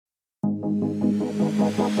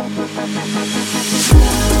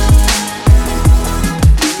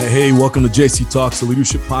Hey, welcome to JC Talks, a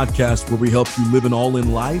leadership podcast where we help you live an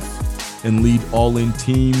all-in life and lead all-in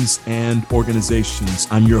teams and organizations.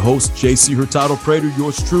 I'm your host, JC Hurtado Prater,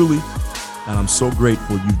 yours truly, and I'm so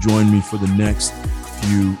grateful you've joined me for the next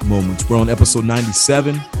few moments. We're on episode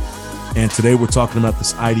 97, and today we're talking about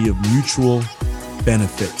this idea of mutual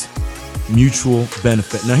benefit. Mutual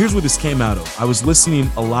benefit. Now, here's where this came out of. I was listening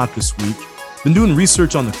a lot this week. Been doing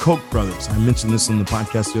research on the Koch brothers. I mentioned this on the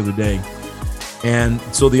podcast the other day. And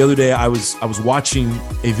so the other day I was watching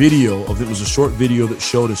a video of, it was a short video that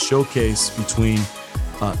showed a showcase between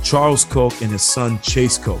Charles Koch and his son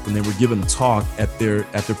Chase Koch, and they were given a talk at their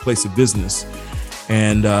place of business.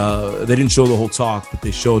 And they didn't show the whole talk, but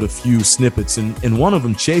they showed a few snippets. And one of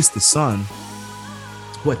them, Chase, the son,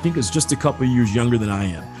 who I think is just a couple of years younger than I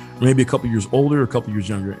am, maybe a couple of years older, a couple of years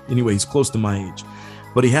younger. Anyway, he's close to my age,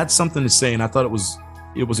 but he had something to say, and I thought it was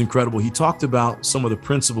incredible. He talked about some of the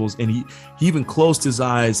principles, and he even closed his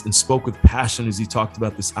eyes and spoke with passion as he talked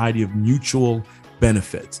about this idea of mutual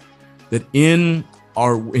benefit. That and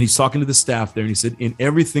he's talking to the staff there, and he said, in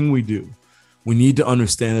everything we do, we need to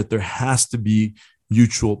understand that there has to be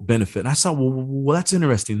mutual benefit. And I thought, well, that's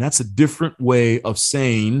interesting. That's a different way of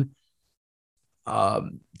saying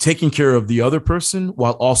taking care of the other person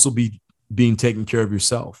while also being taken care of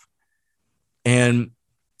yourself. And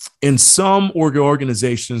in some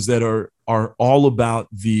organizations that are all about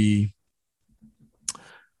the,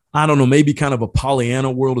 I don't know, maybe kind of a Pollyanna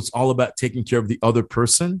world, it's all about taking care of the other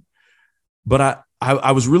person. But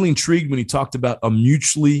I was really intrigued when he talked about a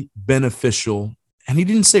mutually beneficial, and he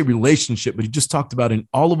didn't say relationship, but he just talked about in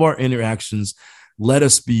all of our interactions, let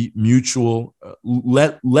us be mutual,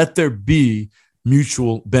 let there be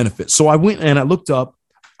mutual benefit. So I went and I looked up.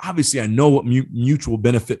 Obviously, I know what mutual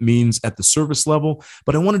benefit means at the service level,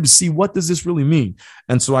 but I wanted to see, what does this really mean?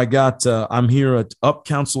 And so I'm here at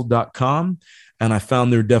upcounsel.com, and I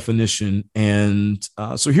found their definition. And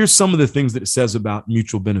so here's some of the things that it says about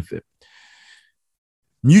mutual benefit.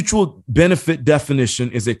 Mutual benefit definition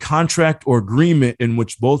is a contract or agreement in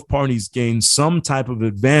which both parties gain some type of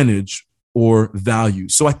advantage or value.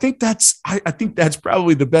 So I think that's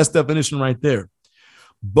probably the best definition right there.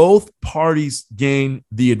 Both parties gain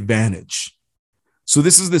the advantage. So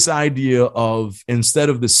this is this idea of, instead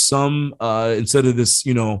of this,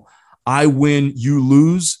 I win, you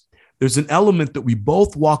lose, there's an element that we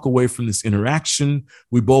both walk away from this interaction.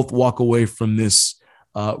 We both walk away from this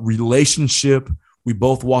relationship. We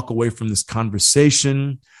both walk away from this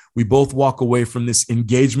conversation. We both walk away from this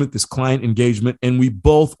engagement, this client engagement, and we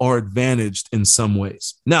both are advantaged in some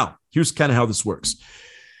ways. Now, here's kind of how this works.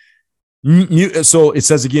 So it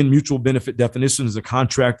says, again, mutual benefit definition is a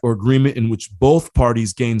contract or agreement in which both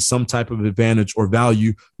parties gain some type of advantage or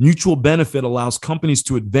value. Mutual benefit allows companies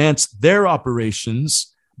to advance their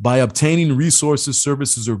operations by obtaining resources,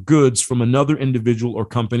 services, or goods from another individual or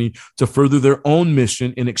company to further their own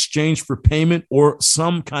mission in exchange for payment or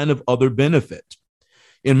some kind of other benefit.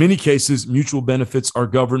 In many cases, mutual benefits are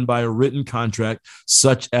governed by a written contract,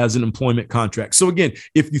 such as an employment contract. So again,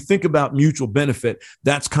 if you think about mutual benefit,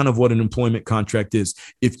 that's kind of what an employment contract is.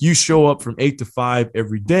 If you show up from 8 to 5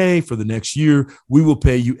 every day for the next year, we will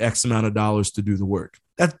pay you X amount of dollars to do the work.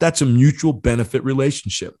 That's a mutual benefit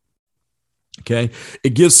relationship. Okay.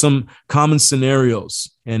 It gives some common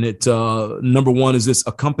scenarios. And number one is this: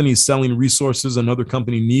 a company is selling resources another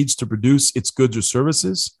company needs to produce its goods or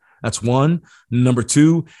services. That's one. Number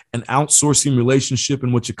two, an outsourcing relationship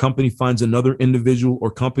in which a company finds another individual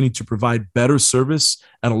or company to provide better service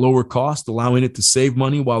at a lower cost, allowing it to save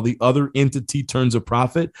money while the other entity turns a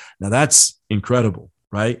profit. Now that's incredible,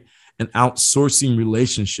 right? An outsourcing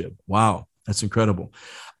relationship. Wow, that's incredible.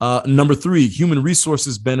 Number three, human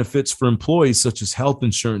resources benefits for employees such as health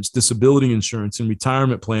insurance, disability insurance, and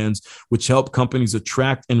retirement plans, which help companies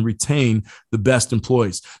attract and retain the best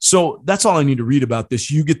employees. So that's all I need to read about this.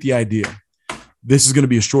 You get the idea. This is going to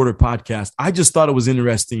be a shorter podcast. I just thought it was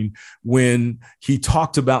interesting when he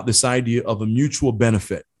talked about this idea of a mutual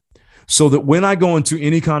benefit, so that when I go into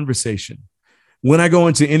any conversation, when I go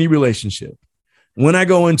into any relationship, when I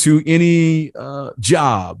go into any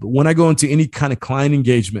job, when I go into any kind of client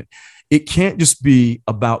engagement, it can't just be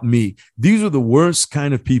about me. These are the worst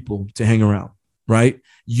kind of people to hang around, right?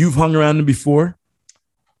 You've hung around them before.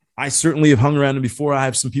 I certainly have hung around them before. I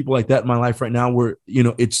have some people like that in my life right now where,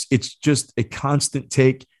 it's just a constant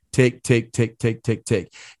take.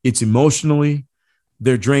 It's emotionally,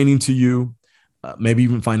 they're draining to you, maybe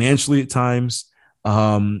even financially at times,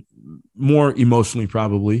 more emotionally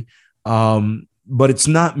probably. But it's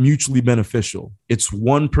not mutually beneficial. It's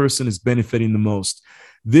one person is benefiting the most.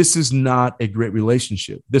 this is not a great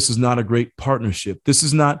relationship. This is not a great partnership. This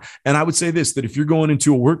is not, and I would say this, that if you're going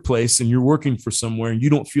into a workplace and you're working for somewhere and you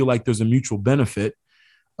don't feel like there's a mutual benefit,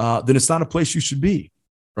 then it's not a place you should be,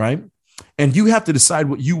 right? And you have to decide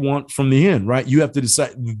what you want from the end, right? You have to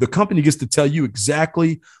decide. The company gets to tell you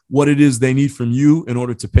exactly what it is they need from you in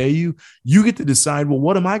order to pay you. You get to decide, well,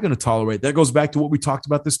 what am I going to tolerate? That goes back to what we talked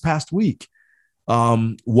about this past week.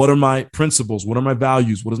 What are my principles? What are my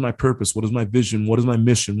values? What is my purpose? What is my vision? What is my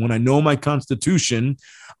mission? When I know my constitution,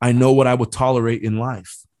 I know what I will tolerate in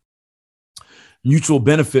life. Mutual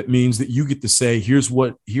benefit means that you get to say, here's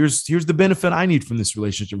the benefit I need from this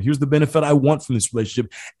relationship. Here's the benefit I want from this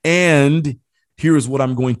relationship. And here is what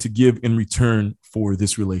I'm going to give in return for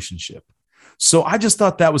this relationship. So I just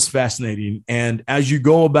thought that was fascinating. And as you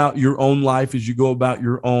go about your own life, as you go about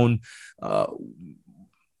your own,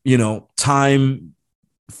 time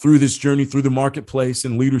through this journey, through the marketplace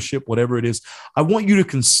and leadership, whatever it is, I want you to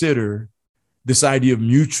consider this idea of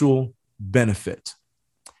mutual benefit.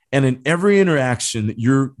 And in every interaction that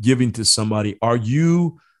you're giving to somebody, are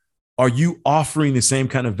you offering the same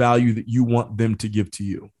kind of value that you want them to give to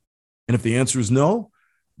you? And if the answer is no,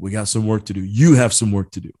 we got some work to do. You have some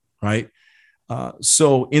work to do, right?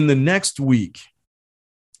 So in the next week,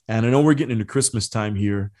 and I know we're getting into Christmas time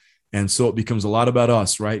here, and so it becomes a lot about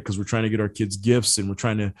us, right? Because we're trying to get our kids gifts and we're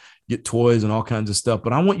trying to get toys and all kinds of stuff.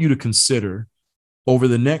 But I want you to consider over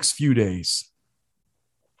the next few days,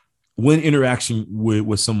 when interaction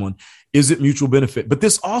with someone, is it mutual benefit? But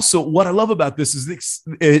this also, what I love about this is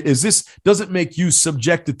this doesn't make you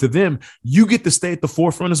subjected to them. You get to stay at the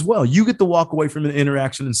forefront as well. You get to walk away from an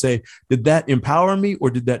interaction and say, did that empower me or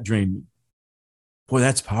did that drain me? Boy,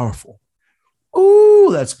 that's powerful. Ooh,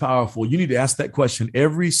 that's powerful. You need to ask that question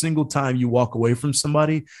every single time you walk away from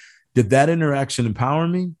somebody. Did that interaction empower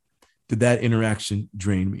me? Did that interaction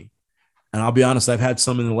drain me? And I'll be honest, I've had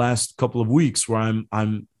some in the last couple of weeks where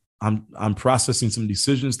I'm processing some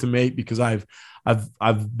decisions to make because I've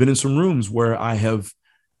been in some rooms where I have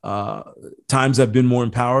times I've been more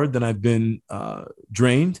empowered than I've been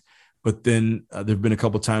drained, but then there've been a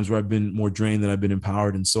couple of times where I've been more drained than I've been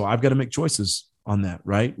empowered, and so I've got to make choices on that.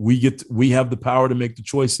 Right? We have the power to make the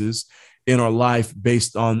choices in our life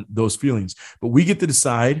based on those feelings, but we get to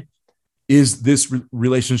decide. Is this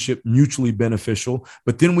relationship mutually beneficial?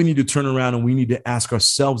 But then we need to turn around and we need to ask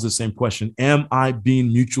ourselves the same question. Am I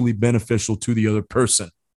being mutually beneficial to the other person?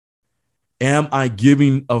 Am I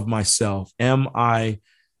giving of myself? Am I,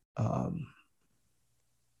 I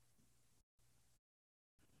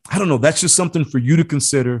don't know. That's just something for you to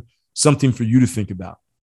consider, something for you to think about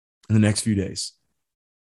in the next few days.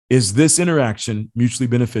 Is this interaction mutually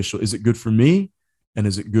beneficial? Is it good for me? And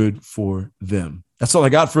is it good for them? That's all I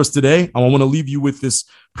got for us today. I want to leave you with this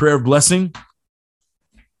prayer of blessing.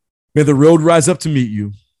 May the road rise up to meet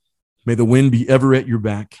you. May the wind be ever at your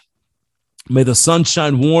back. May the sun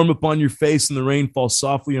shine warm upon your face and the rain fall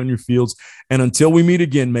softly on your fields. And until we meet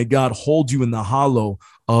again, may God hold you in the hollow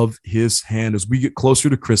of his hand. As we get closer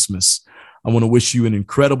to Christmas, I want to wish you an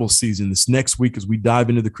incredible season. This next week, as we dive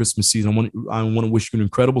into the Christmas season, I want to wish you an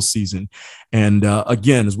incredible season. And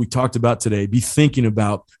again, as we talked about today, be thinking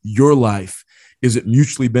about your life. Is it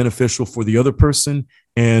mutually beneficial for the other person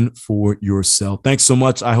and for yourself? Thanks so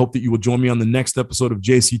much. I hope that you will join me on the next episode of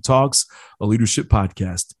JC Talks, a leadership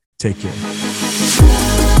podcast. Take care.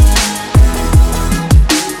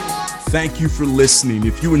 Thank you for listening.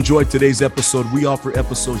 If you enjoyed today's episode, we offer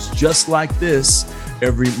episodes just like this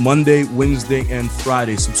every Monday, Wednesday, and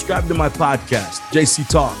Friday. Subscribe to my podcast, JC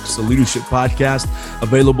Talks, a leadership podcast,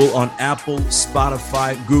 available on Apple,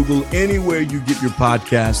 Spotify, Google, anywhere you get your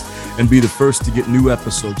podcast, and be the first to get new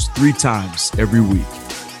episodes 3 times every week.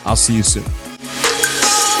 I'll see you soon.